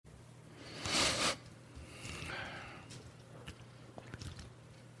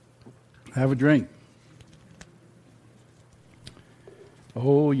Have a drink.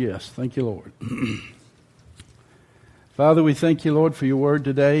 Oh, yes. Thank you, Lord. Father, we thank you, Lord, for your word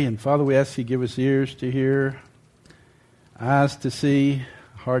today. And Father, we ask you to give us ears to hear, eyes to see,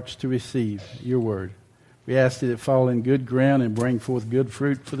 hearts to receive your word. We ask that it fall in good ground and bring forth good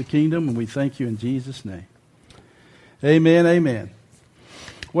fruit for the kingdom. And we thank you in Jesus' name. Amen, amen.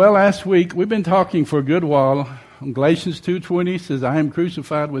 Well, last week, we've been talking for a good while. Galatians 2:20 says, I am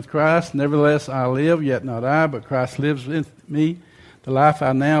crucified with Christ. Nevertheless, I live, yet not I, but Christ lives in me. The life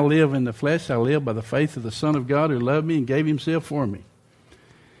I now live in the flesh, I live by the faith of the Son of God who loved me and gave himself for me.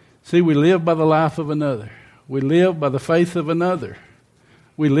 See, we live by the life of another. We live by the faith of another.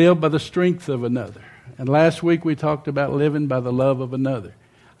 We live by the strength of another. And last week we talked about living by the love of another.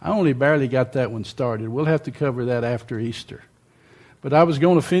 I only barely got that one started. We'll have to cover that after Easter. But I was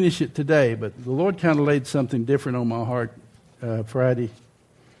going to finish it today, but the Lord kind of laid something different on my heart Friday.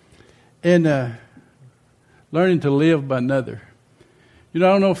 And learning to live by another. You know,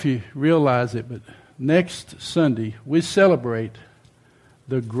 I don't know if you realize it, but next Sunday we celebrate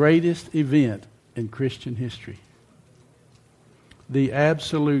the greatest event in Christian history. The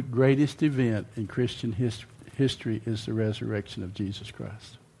absolute greatest event in Christian history is the resurrection of Jesus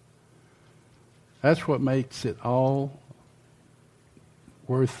Christ. That's what makes it all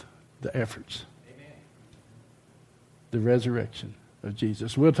worth the efforts. Amen. The resurrection of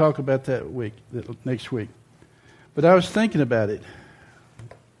Jesus. We'll talk about that next week. But I was thinking about it.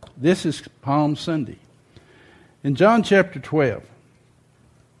 This is Palm Sunday. In John chapter 12,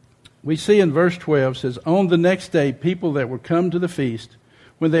 we see in verse 12, says, On the next day, people that were come to the feast,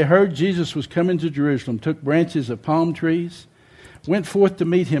 when they heard Jesus was coming to Jerusalem, took branches of palm trees, went forth to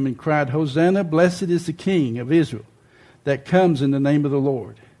meet him, and cried, Hosanna, blessed is the King of Israel that comes in the name of the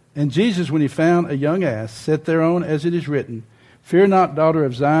Lord. And Jesus, when he found a young ass, sat thereon, as it is written, Fear not, daughter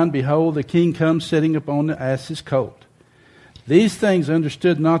of Zion, behold, the King comes sitting upon the ass's colt. These things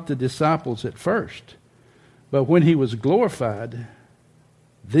understood not the disciples at first, but when he was glorified,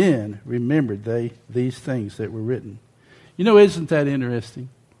 then remembered they these things that were written. You know, isn't that interesting?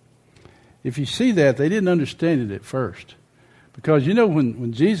 If you see that, they didn't understand it at first. Because, you know,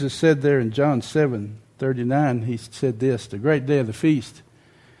 when Jesus said there in John 7:39, he said this, the great day of the feast,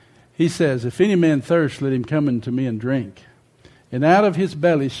 he says, If any man thirst, let him come unto me and drink. And out of his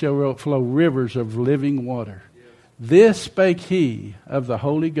belly shall flow rivers of living water. This spake he of the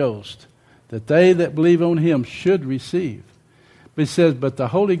Holy Ghost, that they that believe on him should receive. But he says, but the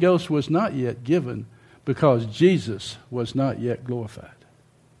Holy Ghost was not yet given, because Jesus was not yet glorified.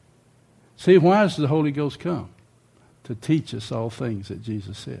 See, why does the Holy Ghost come? To teach us all things that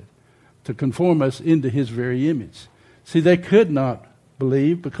Jesus said. To conform us into his very image. See, they could not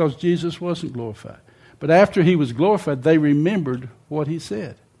believe because Jesus wasn't glorified. But after he was glorified, they remembered what he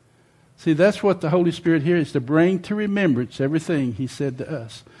said. See, that's what the Holy Spirit here is, to bring to remembrance everything he said to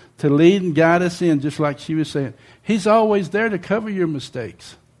us. To lead and guide us in, just like she was saying. He's always there to cover your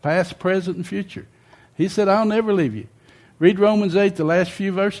mistakes, past, present, and future. He said, I'll never leave you. Read Romans 8, the last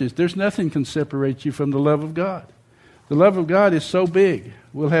few verses. There's nothing can separate you from the love of God. The love of God is so big,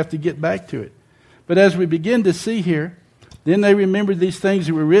 we'll have to get back to it. But as we begin to see here, then they remembered these things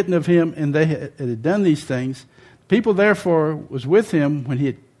that were written of him, and they had done these things. People therefore was with him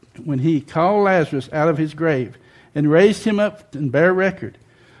when he called Lazarus out of his grave and raised him up and bare record.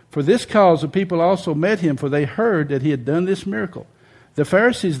 For this cause the people also met him, for they heard that he had done this miracle. The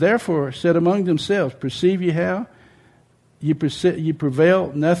Pharisees therefore said among themselves, Perceive ye how? Ye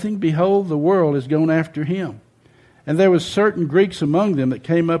prevail nothing? Behold, the world is gone after him. And there was certain Greeks among them that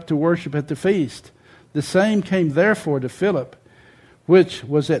came up to worship at the feast. The same came therefore to Philip, which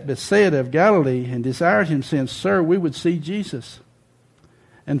was at Bethsaida of Galilee, and desired him, saying, Sir, we would see Jesus.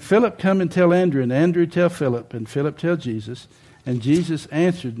 And Philip come and tell Andrew, and Andrew tell Philip, and Philip tell Jesus. And Jesus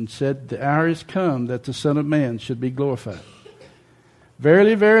answered and said, The hour is come that the Son of Man should be glorified.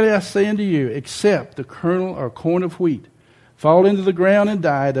 Verily, verily, I say unto you, except the kernel or corn of wheat fall into the ground and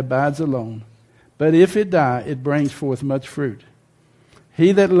die, it abides alone. But if it die, it brings forth much fruit.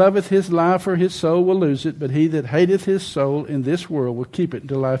 He that loveth his life or his soul will lose it, but he that hateth his soul in this world will keep it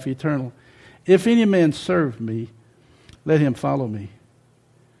unto life eternal. If any man serve me, let him follow me.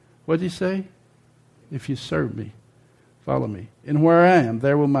 What did he say? If you serve me, follow me. And where I am,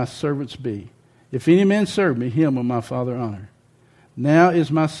 there will my servants be. If any man serve me, him will my Father honor. Now is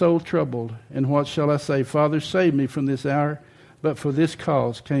my soul troubled, and what shall I say? Father, save me from this hour, but for this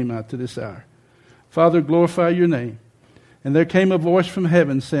cause came I to this hour. Father, glorify your name. And there came a voice from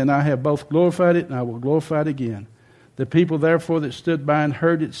heaven saying, I have both glorified it, and I will glorify it again. The people therefore that stood by and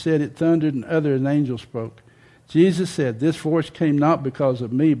heard it said, It thundered, and other an angel spoke. Jesus said, "This voice came not because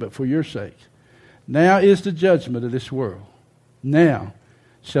of me, but for your sake. Now is the judgment of this world. Now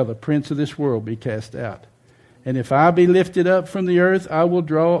shall the prince of this world be cast out. And if I be lifted up from the earth, I will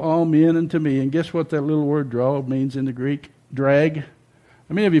draw all men unto me." And guess what that little word draw means in the Greek? Drag. How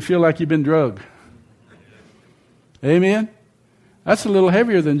many of you feel like you've been drugged? Amen? That's a little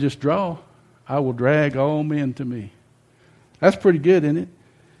heavier than just draw. I will drag all men to me. That's pretty good, isn't it?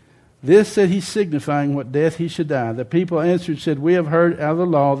 This said he, signifying what death he should die. The people answered, said, "We have heard out of the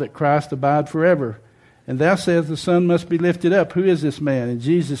law that Christ abide forever. And thou sayest the Son must be lifted up. Who is this man?" And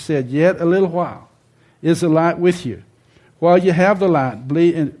Jesus said, "Yet a little while is the light with you. While you have the light,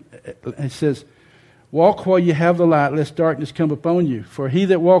 and it says, walk while you have the light, lest darkness come upon you. For he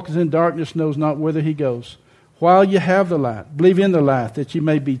that walketh in darkness knows not whither he goes. While you have the light, believe in the light, that you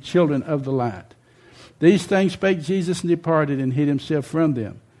may be children of the light." These things spake Jesus, and departed, and hid himself from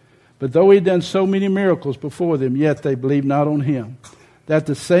them. But though he had done so many miracles before them, yet they believed not on him. That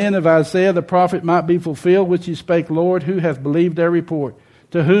the saying of Isaiah the prophet might be fulfilled, which he spake, "Lord, who hath believed our report?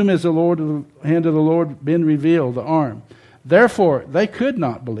 To whom is the hand of the Lord been revealed, the arm?" Therefore they could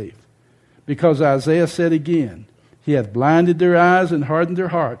not believe, because Isaiah said again, "He hath blinded their eyes and hardened their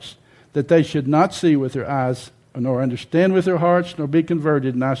hearts, that they should not see with their eyes, nor understand with their hearts, nor be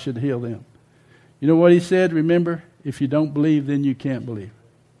converted, and I should heal them." You know what he said? Remember, if you don't believe, then you can't believe.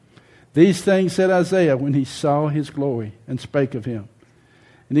 These things said Isaiah when he saw his glory and spake of him.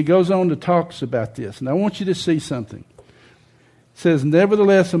 And he goes on to talk about this. And I want you to see something. It says,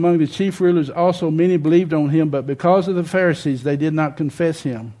 "Nevertheless, among the chief rulers also many believed on him, but because of the Pharisees they did not confess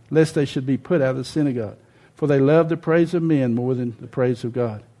him, lest they should be put out of the synagogue. For they loved the praise of men more than the praise of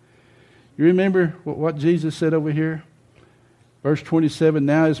God." You remember what Jesus said over here? Verse 27,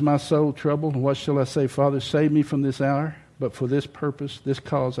 "Now is my soul troubled, and what shall I say? Father, save me from this hour. But for this purpose, this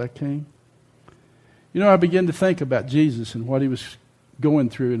cause I came." You know, I began to think about Jesus and what he was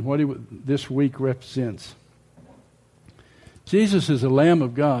going through and what this week represents. Jesus is the Lamb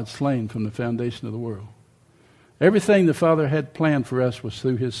of God slain from the foundation of the world. Everything the Father had planned for us was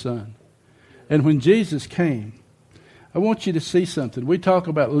through his Son. And when Jesus came, I want you to see something. We talk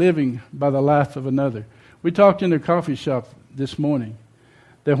about living by the life of another. We talked in the coffee shop this morning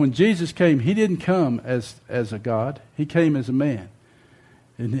that when Jesus came, he didn't come as a God. He came as a man.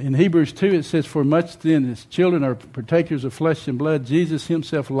 In Hebrews 2 it says, "For much then as children are partakers of flesh and blood, Jesus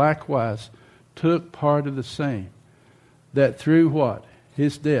himself likewise took part of the same, that through" what?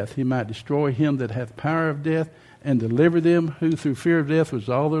 "His death he might destroy him that hath power of death, and deliver them who through fear of death was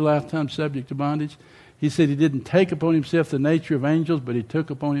all their lifetime subject to bondage." He said he didn't take upon himself the nature of angels, but he took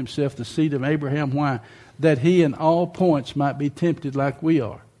upon himself the seed of Abraham. Why? That he in all points might be tempted like we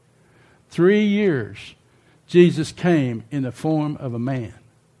are. 3 years Jesus came in the form of a man.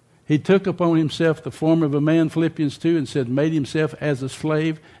 He took upon himself the form of a man, Philippians 2, and said, made himself as a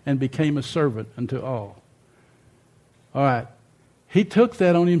slave and became a servant unto all. All right. He took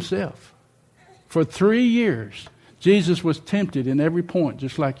that on himself. For 3 years, Jesus was tempted in every point,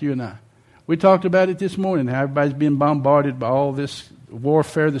 just like you and I. We talked about it this morning, how everybody's being bombarded by all this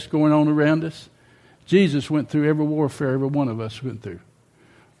warfare that's going on around us. Jesus went through every warfare every one of us went through,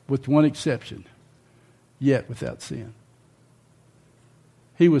 with one exception, yet without sin.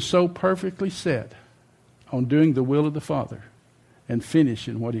 He was so perfectly set on doing the will of the Father and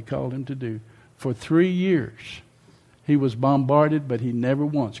finishing what he called him to do. For 3 years, he was bombarded, but he never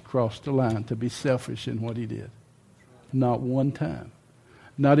once crossed the line to be selfish in what he did. Not one time.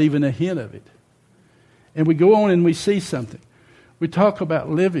 Not even a hint of it. And we go on and we see something. We talk about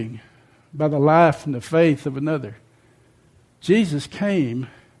living by the life and the faith of another. Jesus came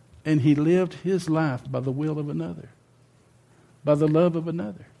and he lived his life by the will of another, by the love of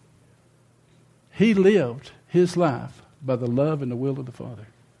another. He lived his life by the love and the will of the Father.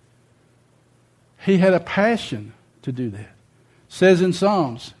 He had a passion to do that. It says in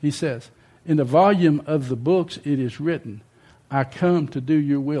Psalms, he says, in the volume of the books it is written, I come to do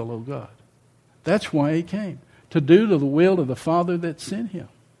your will, O God. That's why he came, to do the will of the Father that sent him.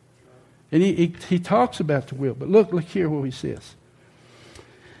 And he talks about the will. But look here what he says.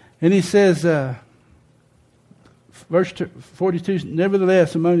 And he says, verse 42,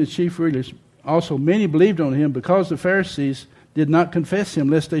 nevertheless, among the chief rulers, also many believed on him because the Pharisees did not confess him,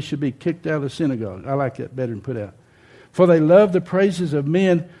 lest they should be kicked out of the synagogue. I like that better than put out. For they loved the praises of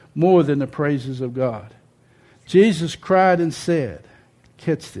men more than the praises of God. Jesus cried and said,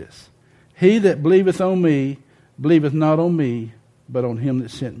 catch this, he that believeth on me, believeth not on me, but on him that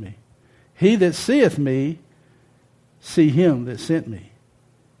sent me. He that seeth me, see him that sent me.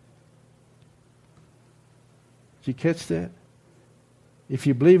 Did you catch that? If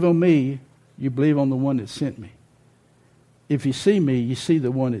you believe on me, you believe on the one that sent me. If you see me, you see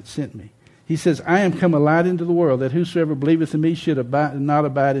the one that sent me. He says, I am come a light into the world, that whosoever believeth in me should not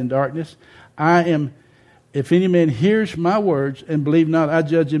abide in darkness. If any man hears my words and believe not, I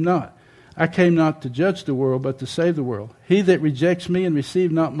judge him not. I came not to judge the world, but to save the world. He that rejects me and receive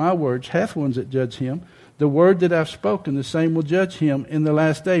not my words hath ones that judge him. The word that I've spoken, the same will judge him in the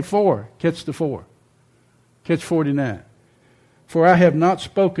last day. Catch the 4. Catch 49. For I have not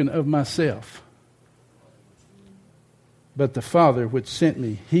spoken of myself, but the Father which sent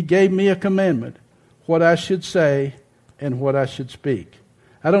me. He gave me a commandment, what I should say and what I should speak.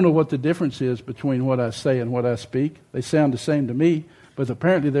 I don't know what the difference is between what I say and what I speak. They sound the same to me, but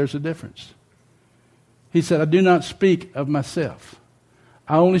apparently there's a difference. He said, I do not speak of myself.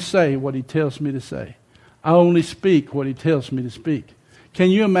 I only say what he tells me to say. I only speak what he tells me to speak. Can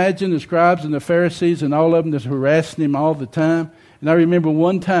you imagine the scribes and the Pharisees and all of them that's harassing him all the time? And I remember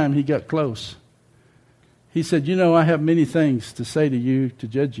one time he got close. He said, I have many things to say to you, to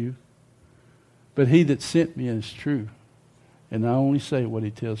judge you, but he that sent me is true. And I only say what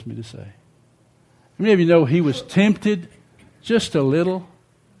he tells me to say. How many of you know he was tempted just a little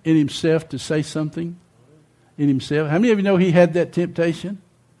in himself to say something in himself? How many of you know he had that temptation?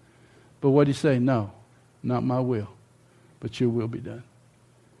 But what did he say? No, not my will, but your will be done.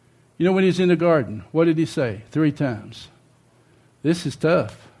 When he was in the garden, what did he say? 3 times. This is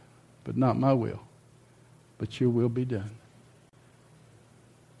tough, but not my will, but your will be done.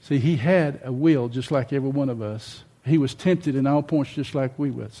 See, he had a will just like every one of us. He was tempted in all points just like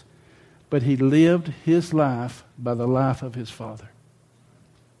we was. But he lived his life by the life of his Father.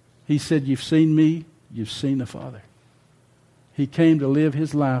 He said, you've seen me, you've seen the Father. He came to live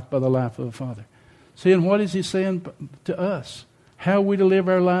his life by the life of the Father. See, and what is he saying to us? How are we to live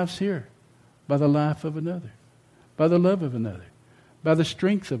our lives here? By the life of another. By the love of another. By the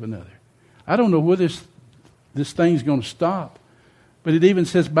strength of another. I don't know where this thing's going to stop. But it even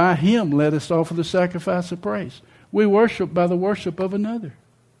says, by him let us offer the sacrifice of praise. We worship by the worship of another.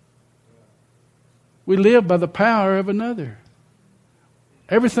 We live by the power of another.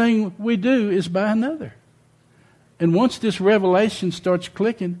 Everything we do is by another. And once this revelation starts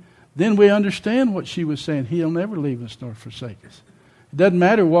clicking, then we understand what she was saying. He'll never leave us nor forsake us. It doesn't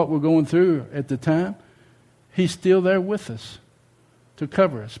matter what we're going through at the time. He's still there with us to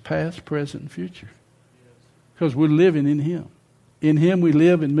cover us, past, present, and future. Because we're living in him. In him we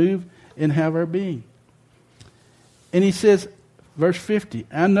live and move and have our being. And he says, verse 50,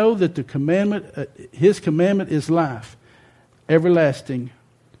 I know that his commandment is life, everlasting.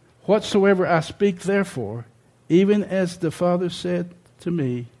 Whatsoever I speak, therefore, even as the Father said to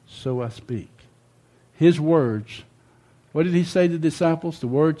me, so I speak. His words, what did he say to the disciples? The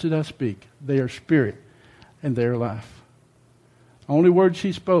words that I speak, they are spirit and they are life. Only words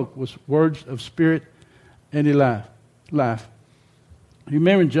he spoke was words of spirit and life. You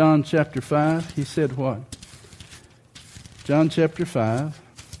remember in John chapter 5, he said what? John chapter 5.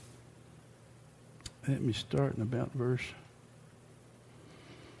 Let me start in about verse.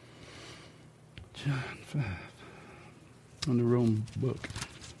 John 5. On the Rome book.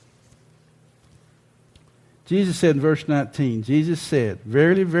 Jesus said in verse 19, Jesus said,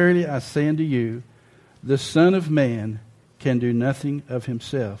 Verily, verily, I say unto you, the Son of Man can do nothing of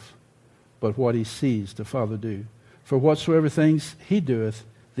himself, but what he sees the Father do. For whatsoever things he doeth,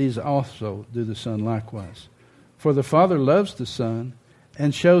 these also do the Son likewise. For the Father loves the Son,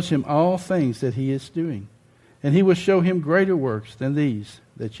 and shows him all things that he is doing. And he will show him greater works than these,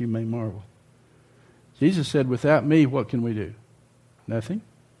 that you may marvel. Jesus said, without me, what can we do? Nothing.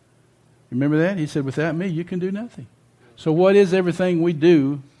 Remember that? He said, without me, you can do nothing. So what is everything we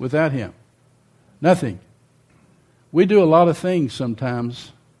do without him? Nothing. We do a lot of things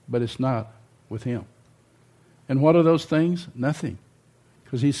sometimes, but it's not with him. And what are those things? Nothing.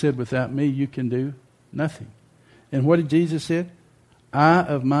 Because he said, without me, you can do nothing. And what did Jesus say? I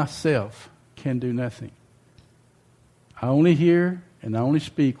of myself can do nothing. I only hear and I only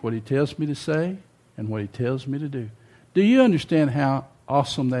speak what he tells me to say and what he tells me to do. Do you understand how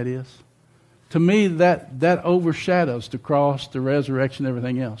awesome that is? To me, that overshadows the cross, the resurrection,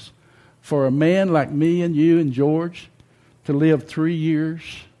 everything else. For a man like me and you and George to live 3 years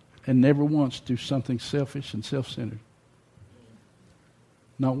and never once do something selfish and self-centered.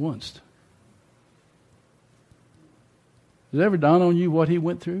 Not once. Does it ever dawn on you what he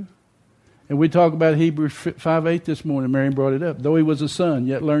went through? And we talk about Hebrews 5:8 this morning. Mary brought it up. Though he was a son,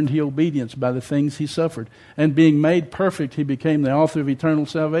 yet learned he obedience by the things he suffered. And being made perfect, he became the author of eternal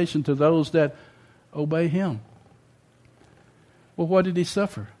salvation to those that obey him. Well, what did he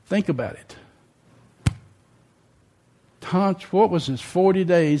suffer? Think about it. what was this, 40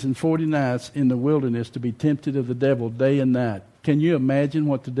 days and 40 nights in the wilderness to be tempted of the devil day and night. Can you imagine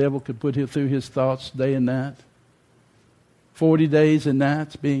what the devil could put through his thoughts day and night? 40 days and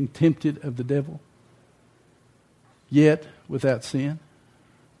nights being tempted of the devil, yet without sin.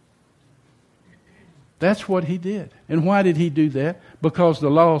 That's what he did. And why did he do that? Because the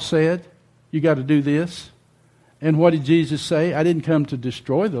law said, you got to do this. And what did Jesus say? I didn't come to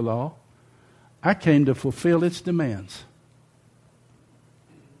destroy the law. I came to fulfill its demands.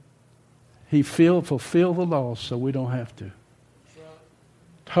 He fulfilled the law so we don't have to.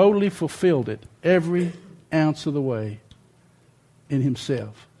 Totally fulfilled it every ounce of the way in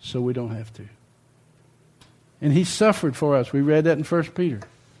himself so we don't have to. And he suffered for us. We read that in 1 Peter.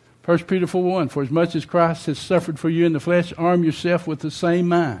 1 Peter 4:1, for as much as Christ has suffered for you in the flesh, arm yourself with the same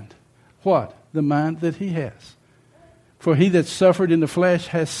mind. What? The mind that he has. For he that suffered in the flesh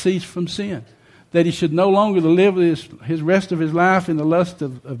has ceased from sin, that he should no longer live his rest of his life in the lust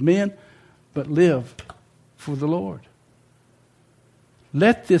of men, but live for the Lord.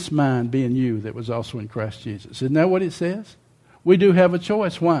 Let this mind be in you that was also in Christ Jesus. Isn't that what it says? We do have a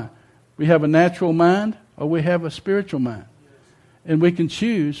choice. Why? We have a natural mind or we have a spiritual mind. And we can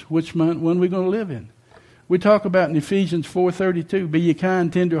choose which one we're going to live in. We talk about in Ephesians 4:32, be ye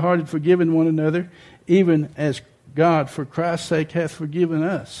kind, tender-hearted, forgiving one another, even as God for Christ's sake hath forgiven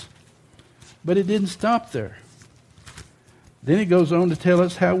us. But it didn't stop there. Then it goes on to tell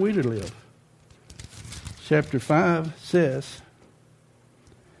us how we're to live. Chapter 5 says,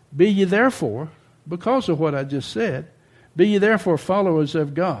 be ye therefore, because of what I just said, be ye therefore followers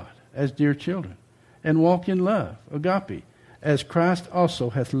of God as dear children, and walk in love, agape, as Christ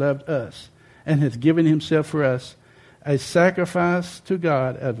also hath loved us, and hath given himself for us, a sacrifice to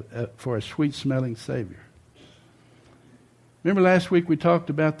God for a sweet-smelling Savior. Remember last week we talked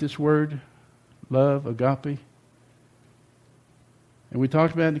about this word, love, agape? And we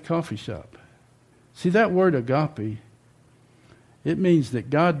talked about it in the coffee shop. See, that word agape, it means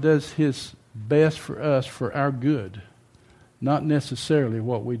that God does his best for us for our good, not necessarily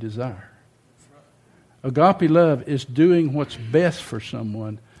what we desire. Agape love is doing what's best for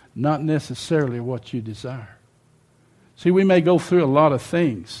someone, not necessarily what you desire. See, we may go through a lot of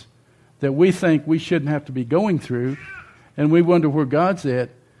things that we think we shouldn't have to be going through, and we wonder where God's at,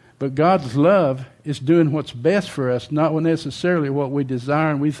 but God's love is doing what's best for us, not necessarily what we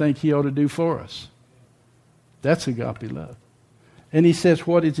desire and we think he ought to do for us. That's agape love. And he says,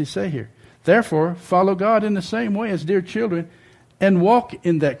 what does he say here? Therefore, follow God in the same way as dear children and walk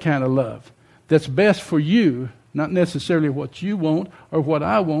in that kind of love. That's best for you, not necessarily what you want or what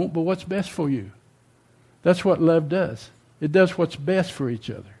I want, but what's best for you. That's what love does. It does what's best for each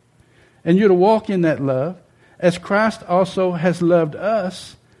other. And you're to walk in that love as Christ also has loved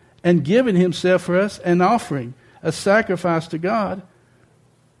us and given himself for us, an offering, a sacrifice to God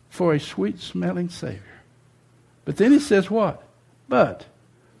for a sweet-smelling Savior. But then he says what? But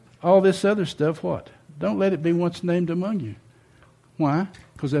all this other stuff, what? Don't let it be what's named among you. Why?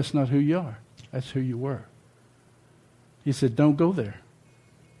 Because that's not who you are. That's who you were. He said, don't go there.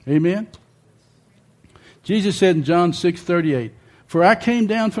 Amen? Jesus said in John 6:38, for I came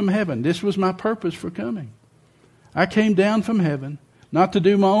down from heaven. This was my purpose for coming. I came down from heaven, not to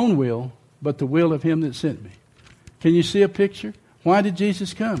do my own will, but the will of him that sent me. Can you see a picture? Why did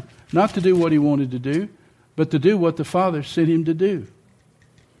Jesus come? Not to do what he wanted to do, but to do what the Father sent him to do.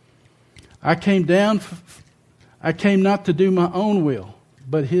 I came not to do my own will,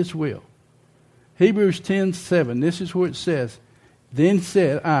 but his will. Hebrews 10:7, this is where it says, then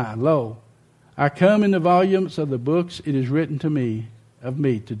said I, lo, I come in the volumes of the books, it is written to me, of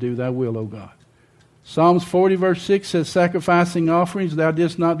me, to do thy will, O God. Psalms 40 verse 6 says, sacrificing offerings thou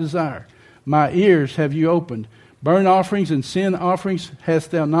didst not desire. My ears have you opened. Burnt offerings and sin offerings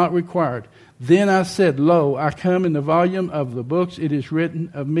hast thou not required. Then I said, lo, I come in the volume of the books, it is written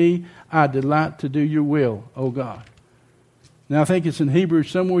of me, I delight to do your will, O God. Now I think it's in Hebrews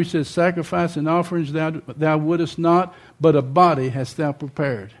somewhere he says, sacrifice and offerings thou wouldest not, but a body hast thou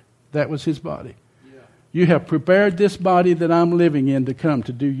prepared. That was his body. Yeah. You have prepared this body that I'm living in to come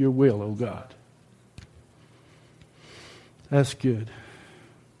to do your will, O God. That's good.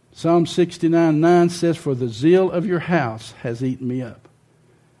 Psalm 69:9 says, for the zeal of your house has eaten me up,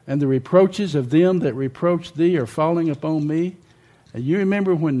 and the reproaches of them that reproach thee are falling upon me. And you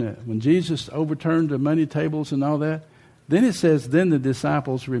remember when Jesus overturned the money tables and all that? Then it says, then the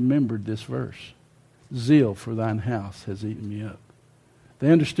disciples remembered this verse. Zeal for thine house has eaten me up.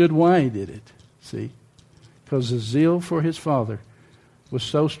 They understood why he did it, see? Because the zeal for his Father was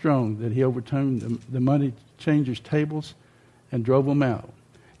so strong that he overturned the money changers' tables and drove them out.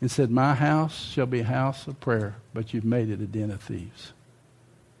 and said, my house shall be a house of prayer, but you've made it a den of thieves.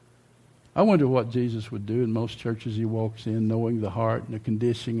 I wonder what Jesus would do in most churches he walks in, knowing the heart and the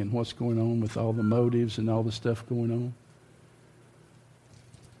conditioning and what's going on with all the motives and all the stuff going on.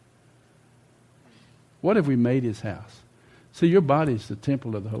 What have we made his house? See, your body is the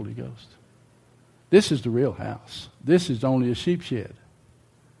temple of the Holy Ghost. This is the real house. This is only a sheep shed.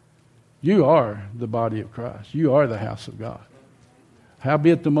 You are the body of Christ. You are the house of God.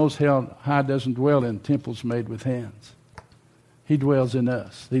 Howbeit the Most High doesn't dwell in temples made with hands. He dwells in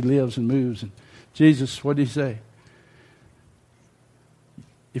us. He lives and moves. And Jesus, what did he say?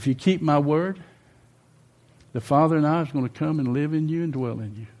 If you keep my word, the Father and I is going to come and live in you and dwell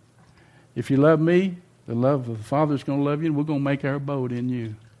in you. If you love me, the love of the Father is going to love you, and we're going to make our abode in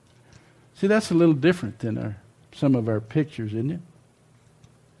you. See, that's a little different than some of our pictures, isn't it?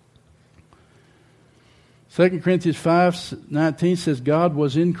 2 Corinthians 5:19 says God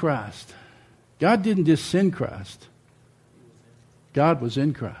was in Christ. God didn't just send Christ. God was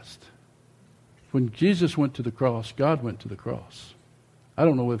in Christ. When Jesus went to the cross, God went to the cross. I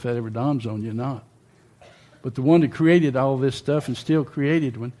don't know if that ever dawns on you or not. But the one that created all this stuff and still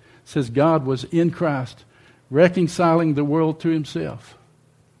created one says God was in Christ, reconciling the world to himself.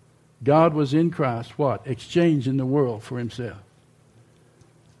 God was in Christ, what? Exchanging the world for himself.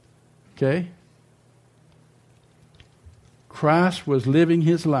 Okay? Christ was living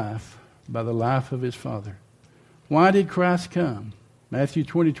his life by the life of his Father. Why did Christ come? Matthew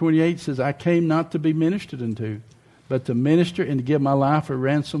 20:28 says, I came not to be ministered unto, but to minister and to give my life a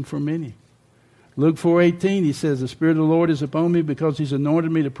ransom for many. Luke 4:18, he says, the Spirit of the Lord is upon me because he's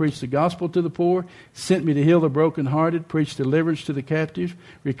anointed me to preach the gospel to the poor, sent me to heal the brokenhearted, preach deliverance to the captives,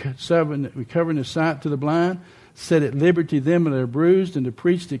 recovering the sight to the blind, set at liberty them that are bruised, and to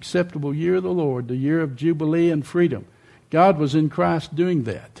preach the acceptable year of the Lord, the year of jubilee and freedom. God was in Christ doing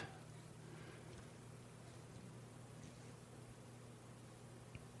that.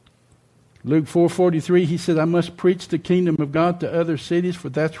 Luke 4:43, he said, I must preach the kingdom of God to other cities, for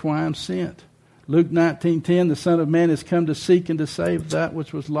that's why I'm sent. Luke 19:10, the Son of Man has come to seek and to save that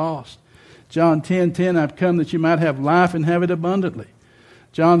which was lost. John 10:10, I've come that you might have life and have it abundantly.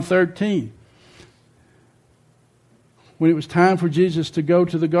 John 13, when it was time for Jesus to go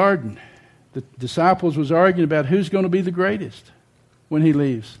to the garden, the disciples was arguing about who's going to be the greatest when he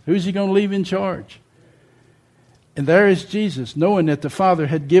leaves. Who's he going to leave in charge? And there is Jesus, knowing that the Father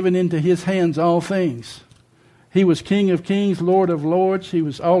had given into his hands all things. He was King of kings, Lord of lords. He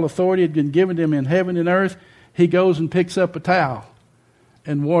was all authority had been given to him in heaven and earth. He goes and picks up a towel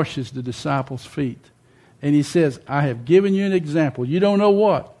and washes the disciples' feet. And he says, I have given you an example. You don't know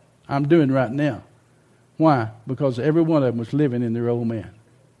what I'm doing right now. Why? Because every one of them was living in their old man.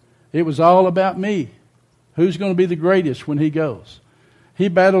 It was all about me. Who's going to be the greatest when he goes? He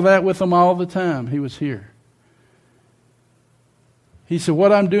battled that with them all the time he was here. He said,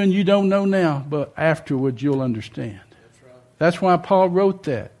 what I'm doing you don't know now, but afterwards you'll understand. That's right. That's why Paul wrote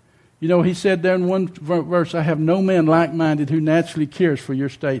that. You know, he said there in one verse, I have no man like-minded who naturally cares for your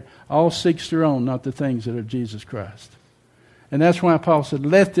state. All seeks their own, not the things that are Jesus Christ. And that's why Paul said,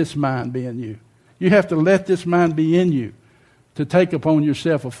 let this mind be in you. You have to let this mind be in you to take upon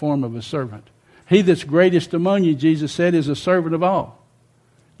yourself a form of a servant. He that's greatest among you, Jesus said, is a servant of all.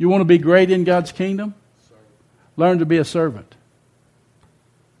 You want to be great in God's kingdom? Learn to be a servant.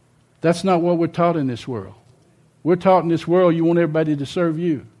 That's not what we're taught in this world. We're taught in this world you want everybody to serve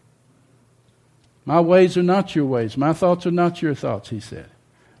you. My ways are not your ways. My thoughts are not your thoughts, he said.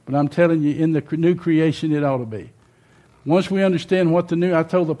 But I'm telling you, in the new creation, it ought to be. Once we understand what I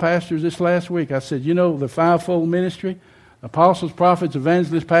told the pastors this last week, I said, you know, the fivefold ministry, apostles, prophets,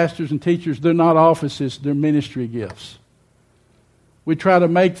 evangelists, pastors, and teachers, they're not offices, they're ministry gifts. We try to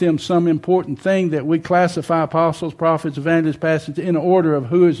make them some important thing that we classify apostles, prophets, evangelists, pastors in order of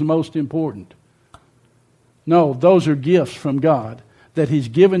who is the most important. No, those are gifts from God that he's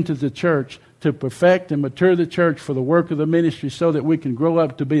given to the church to perfect and mature the church for the work of the ministry so that we can grow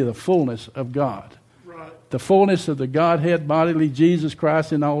up to be the fullness of God. Right. The fullness of the Godhead bodily Jesus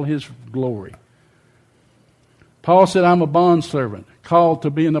Christ in all his glory. Paul said, I'm a bondservant called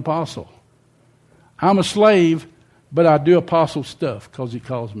to be an apostle. I'm a slave, but I do apostle stuff because he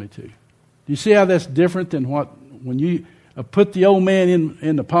calls me to. Do you see how that's different than when you put the old man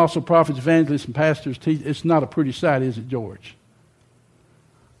in apostle, prophets, evangelists, and pastors? It's not a pretty sight, is it, George?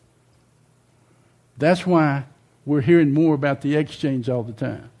 That's why we're hearing more about the exchange all the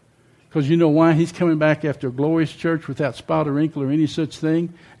time. Because you know why? He's coming back after a glorious church without spot or wrinkle or any such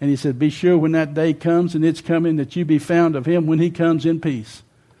thing. And he said, be sure when that day comes, and it's coming, that you be found of him when he comes in peace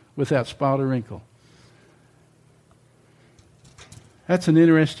without spot or wrinkle. That's an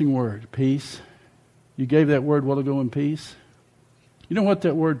interesting word, peace. You gave that word a while ago in peace. You know what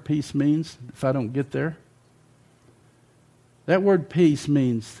that word peace means if I don't get there? That word peace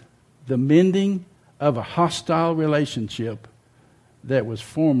means the mending of a hostile relationship that was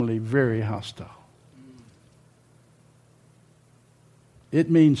formerly very hostile. It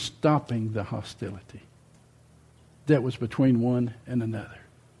means stopping the hostility that was between one and another.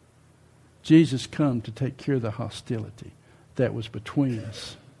 Jesus come to take care of the hostility that was between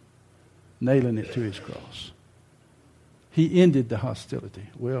us, nailing it to his cross. He ended the hostility.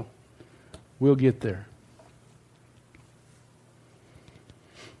 Well, we'll get there.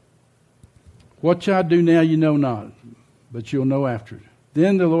 What shall I do now you know not, but you'll know after.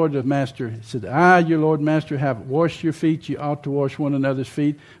 Then the Lord the Master said, I, your Lord Master, have washed your feet. You ought to wash one another's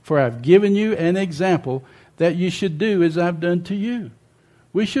feet. For I have given you an example that you should do as I've done to you.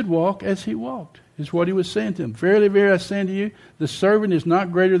 We should walk as he walked, is what he was saying to them. Verily, verily, I say unto you, the servant is not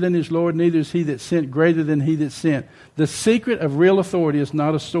greater than his Lord, neither is he that sent greater than he that sent. The secret of real authority is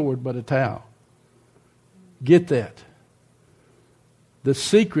not a sword, but a towel. Get that. The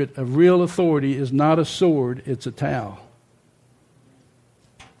secret of real authority is not a sword, it's a towel.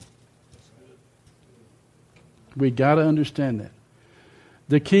 We got to understand that.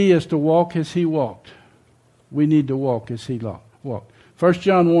 The key is to walk as he walked. We need to walk as he walked. 1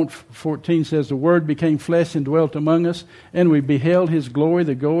 John 1:14 says, the Word became flesh and dwelt among us, and we beheld his glory,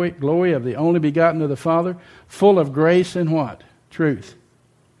 the glory of the only begotten of the Father, full of grace and what? Truth.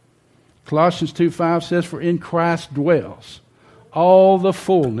 Colossians 2:5 says, for in Christ dwells all the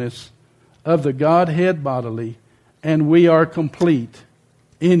fullness of the Godhead bodily, and we are complete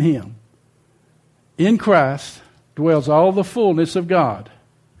in him. In Christ dwells all the fullness of God,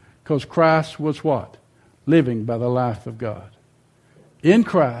 because Christ was what? Living by the life of God. In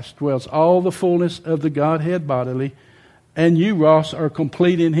Christ dwells all the fullness of the Godhead bodily, and you, Ross, are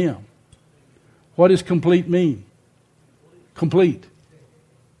complete in him. What does complete mean? Complete.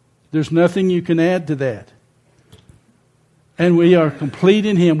 There's nothing you can add to that. And we are complete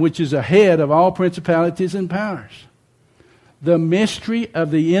in him, which is ahead of all principalities and powers. The mystery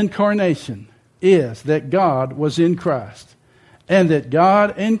of the incarnation is that God was in Christ, and that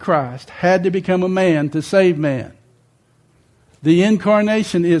God in Christ had to become a man to save man. The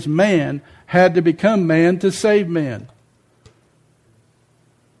incarnation is man had to become man to save man.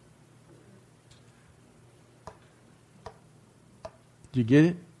 Do you get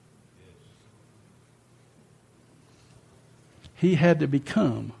it? He had to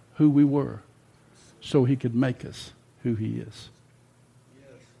become who we were so he could make us who he is.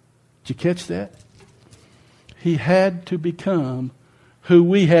 Did you catch that? He had to become who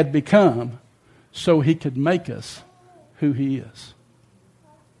we had become so he could make us who he is.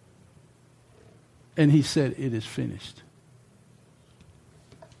 And he said, it is finished.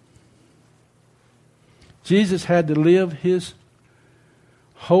 Jesus had to live his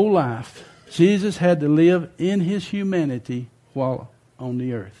whole life. Jesus had to live in his humanity while on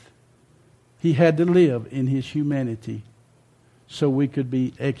the earth. He had to live in his humanity so we could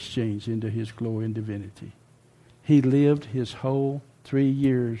be exchanged into his glory and divinity. He lived his whole 3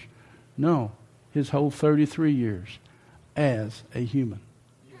 years, his whole 33 years as a human.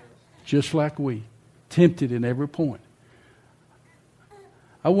 Just like we, tempted in every point.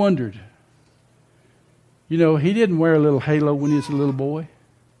 I wondered, he didn't wear a little halo when he was a little boy.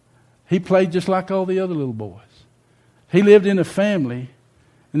 He played just like all the other little boys. He lived in a family,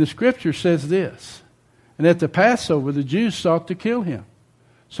 and the scripture says this, and at the Passover, the Jews sought to kill him.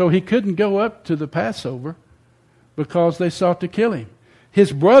 So he couldn't go up to the Passover because they sought to kill him.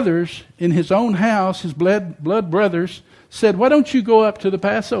 His brothers in his own house, his blood brothers, said, why don't you go up to the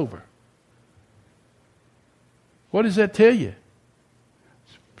Passover? What does that tell you?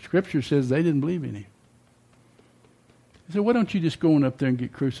 Scripture says they didn't believe in him. He said, why don't you just go on up there and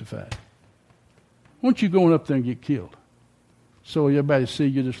get crucified? Why don't you go on up there and get killed? So everybody see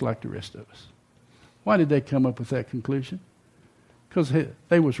you just like the rest of us. Why did they come up with that conclusion? Because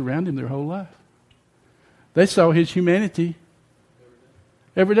they was around him their whole life. They saw his humanity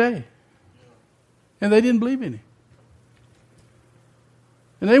every day. And they didn't believe in him.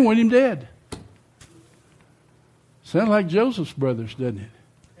 And they want him dead. Sounds like Joseph's brothers, doesn't it?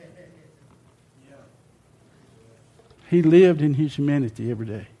 He lived in his humanity every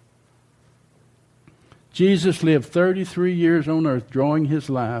day. Jesus lived 33 years on earth, drawing his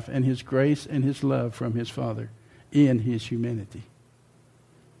life and his grace and his love from his Father in his humanity.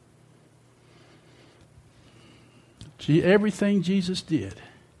 Everything Jesus did,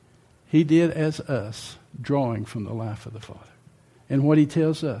 he did as us, drawing from the life of the Father. And what he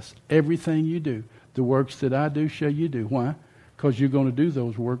tells us, everything you do, the works that I do shall you do. Why? because you're going to do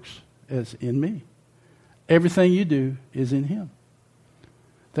those works as in me. Everything you do is in him.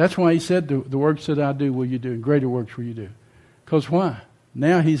 That's why he said, the works that I do will you do, and greater works will you do. Because why?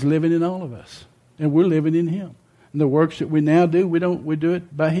 Now he's living in all of us, and we're living in him. And the works that we now do, we do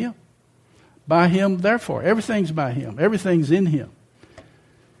it by him. By him, therefore. Everything's by him. Everything's in him.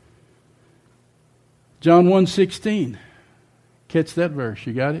 John 1:16. Catch that verse.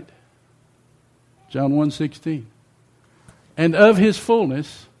 You got it? John 1:16. And of his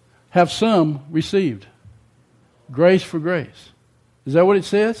fullness have some received. Grace for grace. Is that what it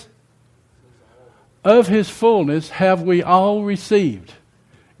says? Of his fullness have we all received.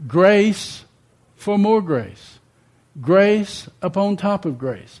 Grace for more grace. Grace upon top of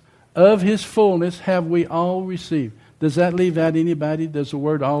grace. Of his fullness have we all received. Does that leave out anybody? Does the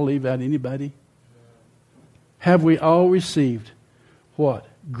word all leave out anybody? Have we all received what?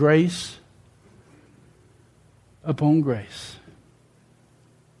 Grace upon grace.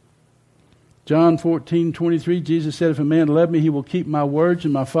 John 14:23, Jesus said, if a man love me, he will keep my words,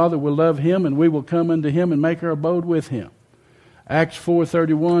 and my Father will love him, and we will come unto him and make our abode with him. Acts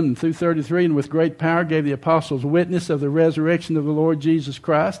 4:31 through 33, and with great power gave the apostles witness of the resurrection of the Lord Jesus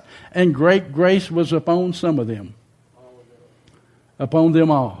Christ, and great grace was upon some of them. Upon them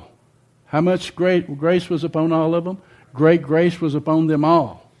all. How much great grace was upon all of them? Great grace was upon them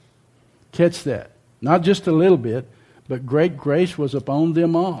all. Catch that. Not just a little bit, but great grace was upon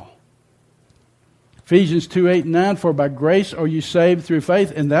them all. Ephesians 2:8-9, for by grace are you saved through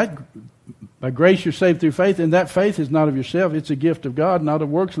faith, and that by grace you're saved through faith, and that faith is not of yourself, it's a gift of God, not of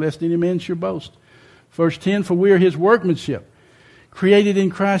works, lest any man should boast. Verse 10, for we are his workmanship, created in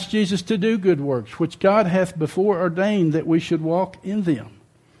Christ Jesus to do good works, which God hath before ordained that we should walk in them.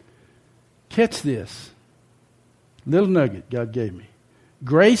 Catch this little nugget God gave me.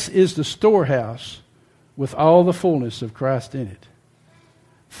 Grace is the storehouse with all the fullness of Christ in it.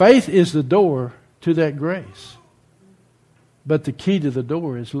 Faith is the door to that grace. But the key to the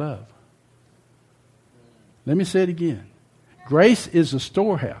door is love. Let me say it again. Grace is the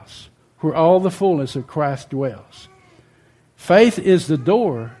storehouse where all the fullness of Christ dwells. Faith is the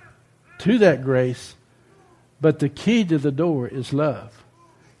door to that grace, but the key to the door is love.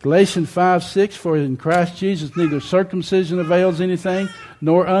 Galatians 5:6, for in Christ Jesus neither circumcision avails anything,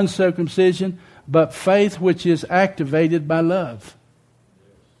 nor uncircumcision, but faith which is activated by love.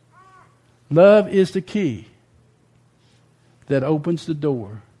 Love is the key that opens the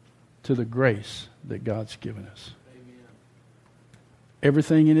door to the grace that God's given us. Amen.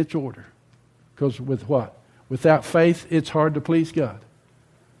 Everything in its order. Because with what? Without faith, it's hard to please God.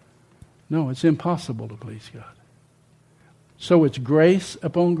 No, it's impossible to please God. So it's grace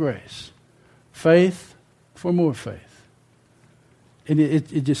upon grace. Faith for more faith. And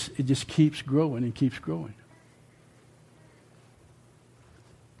it just keeps growing and keeps growing.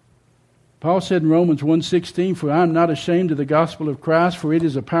 Paul said in Romans 1:16, for I am not ashamed of the gospel of Christ, for it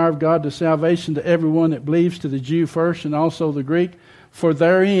is the power of God to salvation to everyone that believes, to the Jew first and also the Greek. For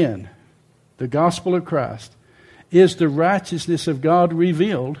therein, the gospel of Christ, is the righteousness of God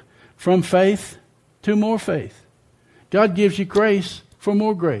revealed from faith to more faith. God gives you grace for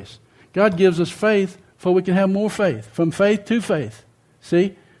more grace. God gives us faith for we can have more faith. From faith to faith.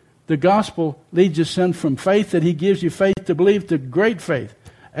 See? The gospel leads us from faith that he gives you faith to believe to great faith.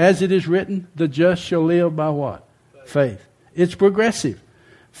 As it is written, the just shall live by what? Faith. It's progressive.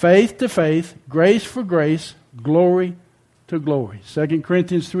 Faith to faith, grace for grace, glory to glory. 2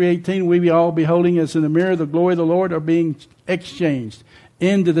 Corinthians 3:18, we all beholding as in a mirror the glory of the Lord are being exchanged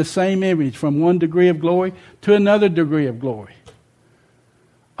into the same image from one degree of glory to another degree of glory.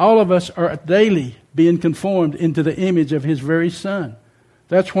 All of us are daily being conformed into the image of his very Son.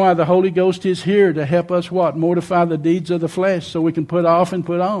 That's why the Holy Ghost is here to help us what? Mortify the deeds of the flesh so we can put off and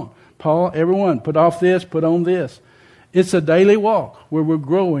put on. Paul, everyone, put off this, put on this. It's a daily walk where we're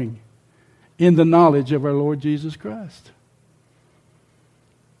growing in the knowledge of our Lord Jesus Christ.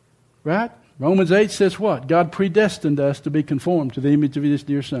 Right? Romans 8 says what? God predestined us to be conformed to the image of his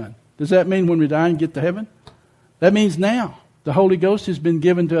dear Son. Does that mean when we die and get to heaven? That means now. The Holy Ghost has been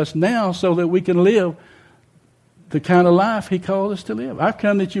given to us now so that we can live the kind of life he called us to live. I've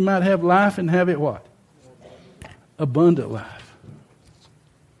come that you might have life and have it what? Abundant life.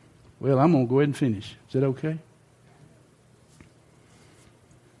 Well, I'm going to go ahead and finish. Is that okay?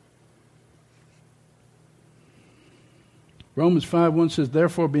 Romans 5:1 says,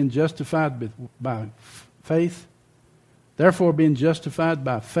 therefore being justified by faith,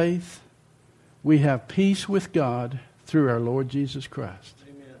 we have peace with God through our Lord Jesus Christ.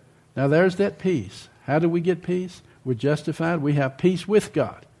 Amen. Now there's that peace. How do we get peace? We're justified. We have peace with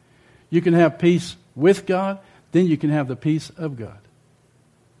God. You can have peace with God. then you can have the peace of God.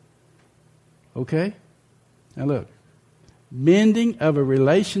 Okay? Now look. Mending of a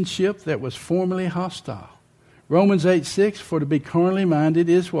relationship that was formerly hostile. Romans 8:6, for to be carnally minded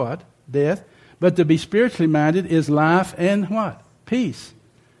is what? Death. But to be spiritually minded is life and what? Peace.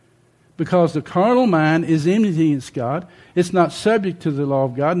 Because the carnal mind is enmity against God. It's not subject to the law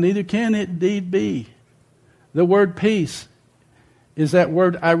of God, neither can it indeed be. The word peace is that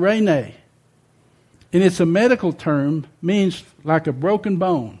word irene. And it's a medical term, means like a broken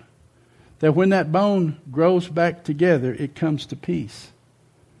bone. That when that bone grows back together, it comes to peace.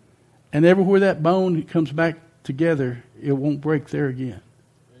 And everywhere that bone comes back together, it won't break there again.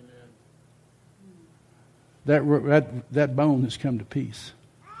 Amen. That bone has come to peace.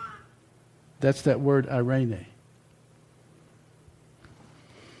 That's that word irene.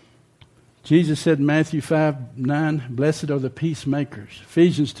 Jesus said in Matthew 5:9, blessed are the peacemakers.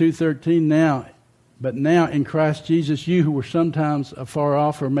 Ephesians 2:13, but now in Christ Jesus, you who were sometimes afar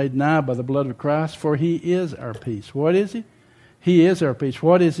off are made nigh by the blood of Christ, for he is our peace. What is he? He is our peace.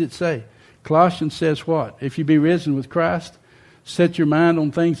 What does it say? Colossians says what? If you be risen with Christ, set your mind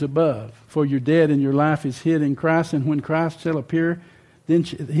on things above, for you're dead and your life is hid in Christ, and when Christ shall appear, then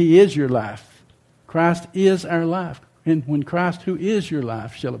he is your life. Christ is our life. And when Christ, who is your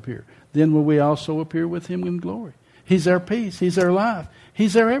life, shall appear, then will we also appear with him in glory. He's our peace. He's our life.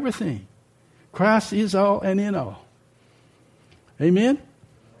 He's our everything. Christ is all and in all. Amen?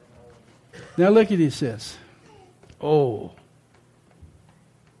 Now look at it, it says. Oh.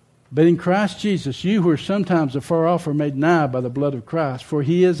 But in Christ Jesus, you who are sometimes afar off are made nigh by the blood of Christ, for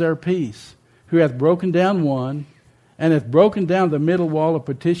he is our peace, who hath broken down one, and hath broken down the middle wall of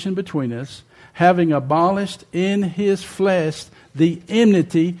partition between us, having abolished in his flesh the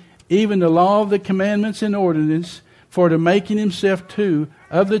enmity, even the law of the commandments and ordinance, for to make in himself two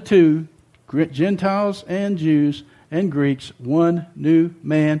of the two, Gentiles and Jews and Greeks, one new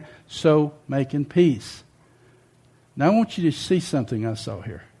man, so making peace. Now I want you to see something I saw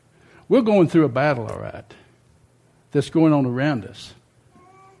here. We're going through a battle, all right, that's going on around us.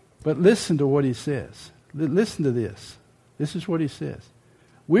 But listen to what he says. Listen to this. This is what he says.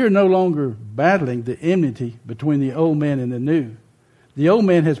 We are no longer battling the enmity between the old man and the new. The old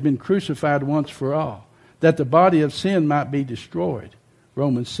man has been crucified once for all, that the body of sin might be destroyed.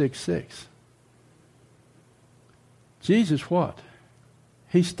 Romans 6:6. Jesus what?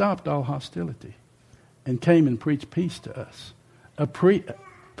 He stopped all hostility and came and preached peace to us.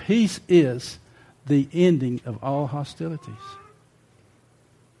 Peace is the ending of all hostilities.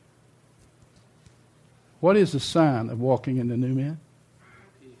 What is the sign of walking in the new man?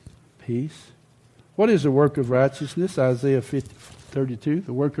 Peace. What is the work of righteousness? Isaiah 32.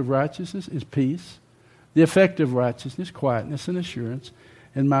 The work of righteousness is peace. The effect of righteousness, quietness and assurance.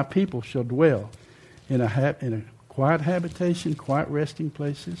 And my people shall dwell in a quiet habitation, quiet resting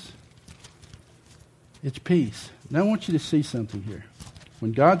places. It's peace. Now I want you to see something here.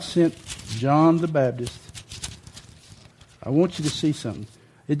 When God sent John the Baptist, I want you to see something.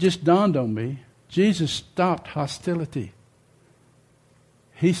 It just dawned on me. Jesus stopped hostility.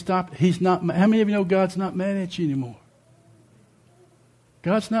 He stopped. He's not. How many of you know God's not mad at you anymore?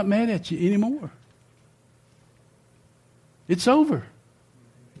 God's not mad at you anymore. It's over.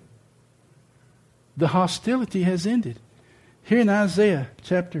 The hostility has ended. Here in Isaiah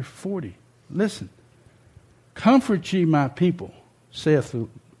chapter 40, listen. Comfort ye my people, saith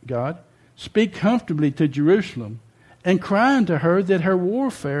God. Speak comfortably to Jerusalem, and cry unto her that her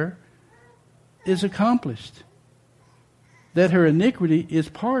warfare is accomplished, that her iniquity is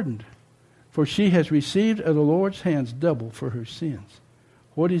pardoned, for she has received of the Lord's hands double for her sins.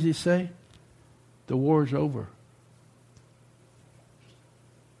 What does he say? The war's over.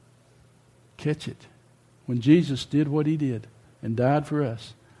 Catch it. When Jesus did what he did and died for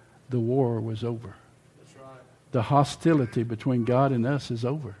us, the war was over. That's right. The hostility between God and us is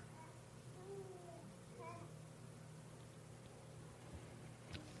over.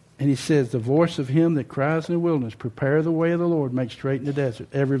 And he says, the voice of him that cries in the wilderness, prepare the way of the Lord, make straight in the desert.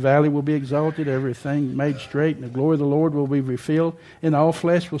 Every valley will be exalted, everything made straight, and the glory of the Lord will be revealed, and all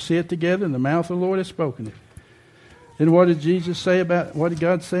flesh will see it together, and the mouth of the Lord has spoken it. And what did Jesus say about, what did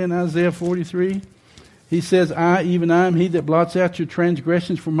God say in Isaiah 43? He says, I, even I, am he that blots out your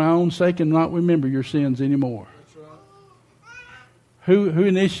transgressions for my own sake and not remember your sins anymore. That's right. Who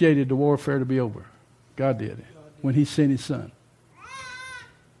initiated the warfare to be over? God did, when he sent his son.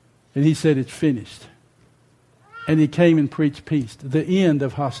 And he said, it's finished. And he came and preached peace, the end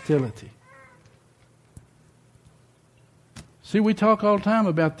of hostility. See, we talk all the time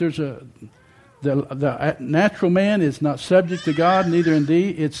about the natural man is not subject to God, neither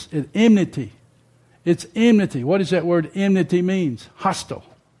indeed. It's an enmity. It's enmity. What does that word enmity means? Hostile.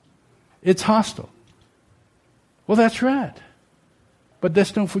 It's hostile. Well, that's right. But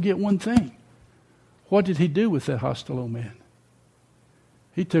let's don't forget one thing. What did he do with that hostile old man?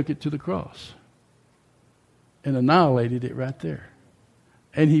 He took it to the cross and annihilated it right there.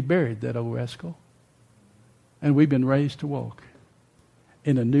 And he buried that old rascal. And we've been raised to walk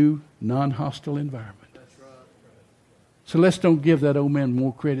in a new, non-hostile environment. So let's don't give that old man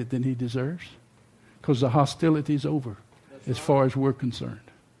more credit than he deserves, because the hostility is over as far as we're concerned.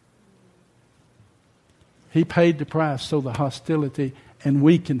 He paid the price so the hostility, and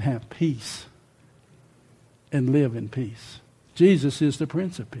we can have peace and live in peace. Jesus is the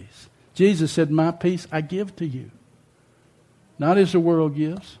Prince of Peace. Jesus said, my peace I give to you. Not as the world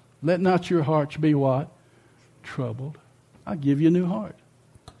gives. Let not your hearts be what? Troubled. I give you a new heart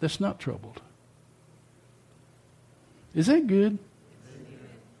that's not troubled. Is that good?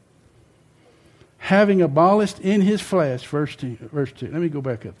 Having abolished in his flesh, verse 2. Let me go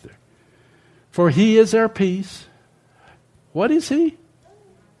back up there. For he is our peace. What is he?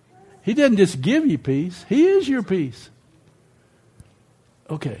 He doesn't just give you peace. He is your peace.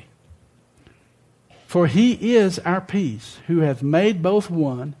 Okay. For he is our peace, who hath made both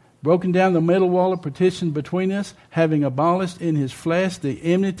one, broken down the middle wall of partition between us, having abolished in his flesh the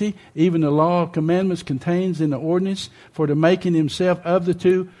enmity, even the law of commandments contains in the ordinance, for the making himself of the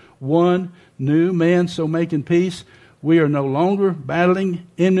two one new man, so making peace. We are no longer battling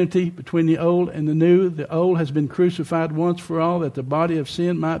enmity between the old and the new. The old has been crucified once for all, that the body of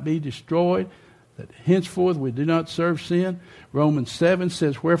sin might be destroyed, that henceforth we do not serve sin. Romans 7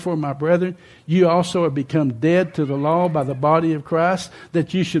 says, wherefore, my brethren, you also are become dead to the law by the body of Christ,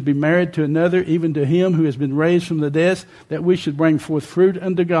 that you should be married to another, even to him who has been raised from the dead, that we should bring forth fruit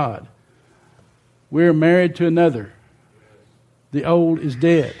unto God. We are married to another. The old is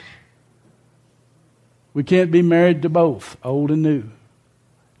dead. We can't be married to both, old and new.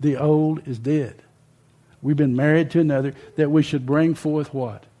 The old is dead. We've been married to another, that we should bring forth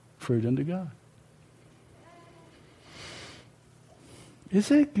what? Fruit unto God. Is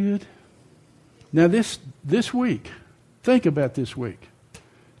that good? Now this week, think about this week.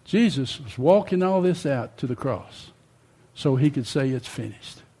 Jesus was walking all this out to the cross so he could say it's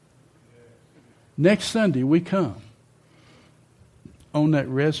finished. Next Sunday we come on that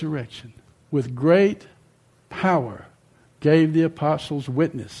resurrection with great power gave the apostles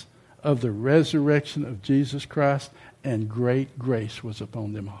witness of the resurrection of Jesus Christ, and great grace was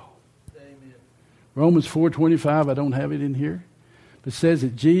upon them all. Amen. Romans 4:25, I don't have it in here. It says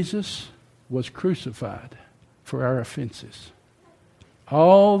that Jesus was crucified for our offenses.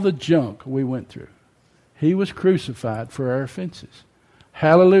 All the junk we went through. He was crucified for our offenses.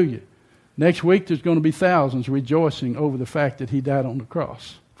 Hallelujah. Next week there's going to be thousands rejoicing over the fact that he died on the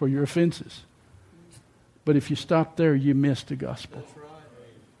cross for your offenses. But if you stop there, you missed the gospel. That's right.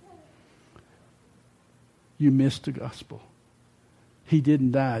 You missed the gospel. He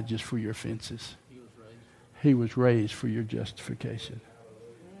didn't die just for your offenses. He was raised for your justification.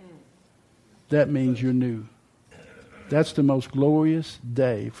 That means you're new. That's the most glorious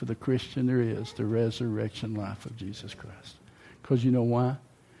day for the Christian there is, the resurrection life of Jesus Christ. Because you know why?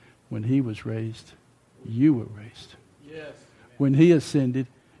 When he was raised, you were raised. Yes. When he ascended,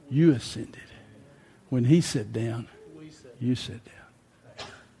 you ascended. When he sat down, you sat down.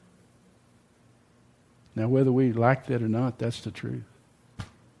 Now, whether we like that or not, that's the truth.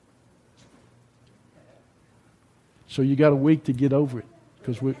 So you got a week to get over it,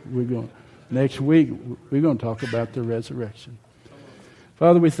 because we're going next week. We're going to talk about the resurrection.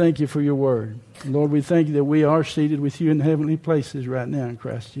 Father, we thank you for your word. Lord, we thank you that we are seated with you in heavenly places right now in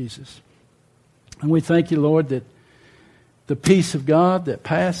Christ Jesus. And we thank you, Lord, that the peace of God that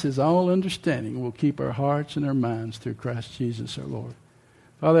passes all understanding will keep our hearts and our minds through Christ Jesus our Lord.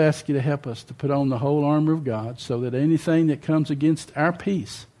 Father, I ask you to help us to put on the whole armor of God, so that anything that comes against our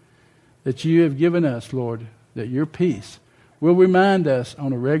peace that you have given us, Lord, that your peace will remind us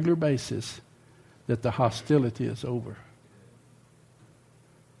on a regular basis that the hostility is over.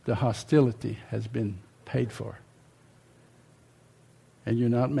 The hostility has been paid for. And you're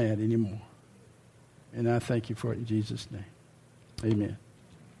not mad anymore. And I thank you for it in Jesus' name. Amen.